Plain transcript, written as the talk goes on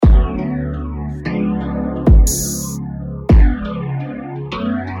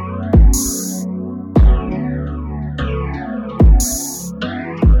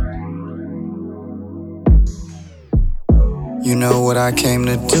what I came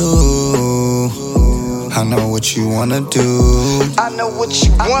to do. I know what you wanna do. I know what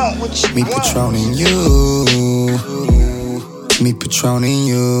you want. Me Patron U. Me Patron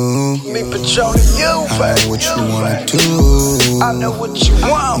U. Me Patron U, I know what you wanna do. I know what you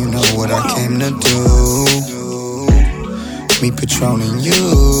want. You know what I came to do. Me Patron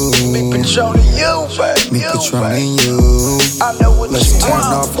U. Me Patron U, Me Patron U. I know what Let's you turn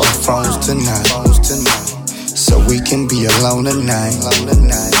want. off our phones tonight, so we can be alone tonight.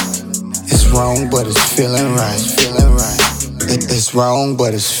 It's wrong, but it's feeling right. It's wrong,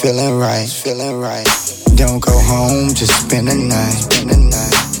 but it's feeling right. Don't go home, just spend the night.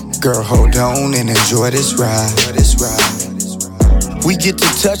 Girl, hold on and enjoy this ride. We get to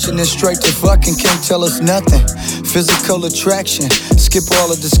touching and straight to fucking, can't tell us nothing. Physical attraction, skip all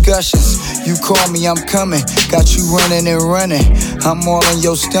the discussions. You call me, I'm coming. Got you running and running. I'm all in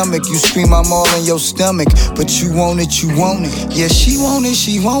your stomach. You scream, I'm all in your stomach. But you want it, you want it. Yeah, she want it,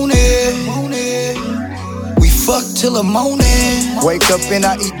 she want it. We fuck till the morning. Wake up and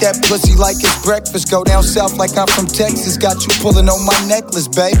I eat that pussy like it's breakfast. Go down south like I'm from Texas. Got you pulling on my necklace,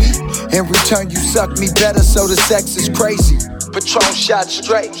 baby. In return, you suck me better, so the sex is crazy. Patron shot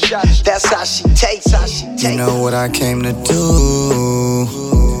straight, that's how she tastes. You know what I came to do.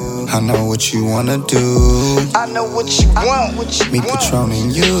 I know what you wanna do. I know what you want. Me Patron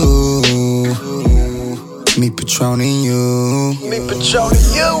U. Me Patron U. Me Patron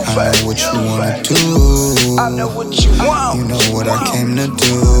U, I know what you wanna do. I know what you want. You know what I came to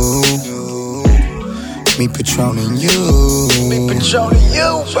do. Me Patron U. Me Patron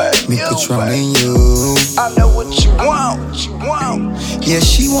U, Me Patron U. I know what you want. Yeah,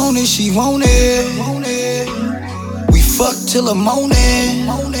 she want it, she want it. We fuck till the morning.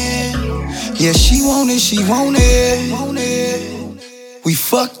 Yeah, she want it, she want it. We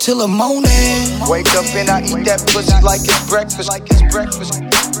fuck till the morning. Wake up and I eat that pussy like it's breakfast.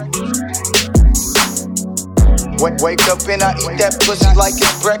 Wake up and I eat that pussy like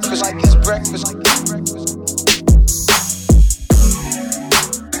it's breakfast.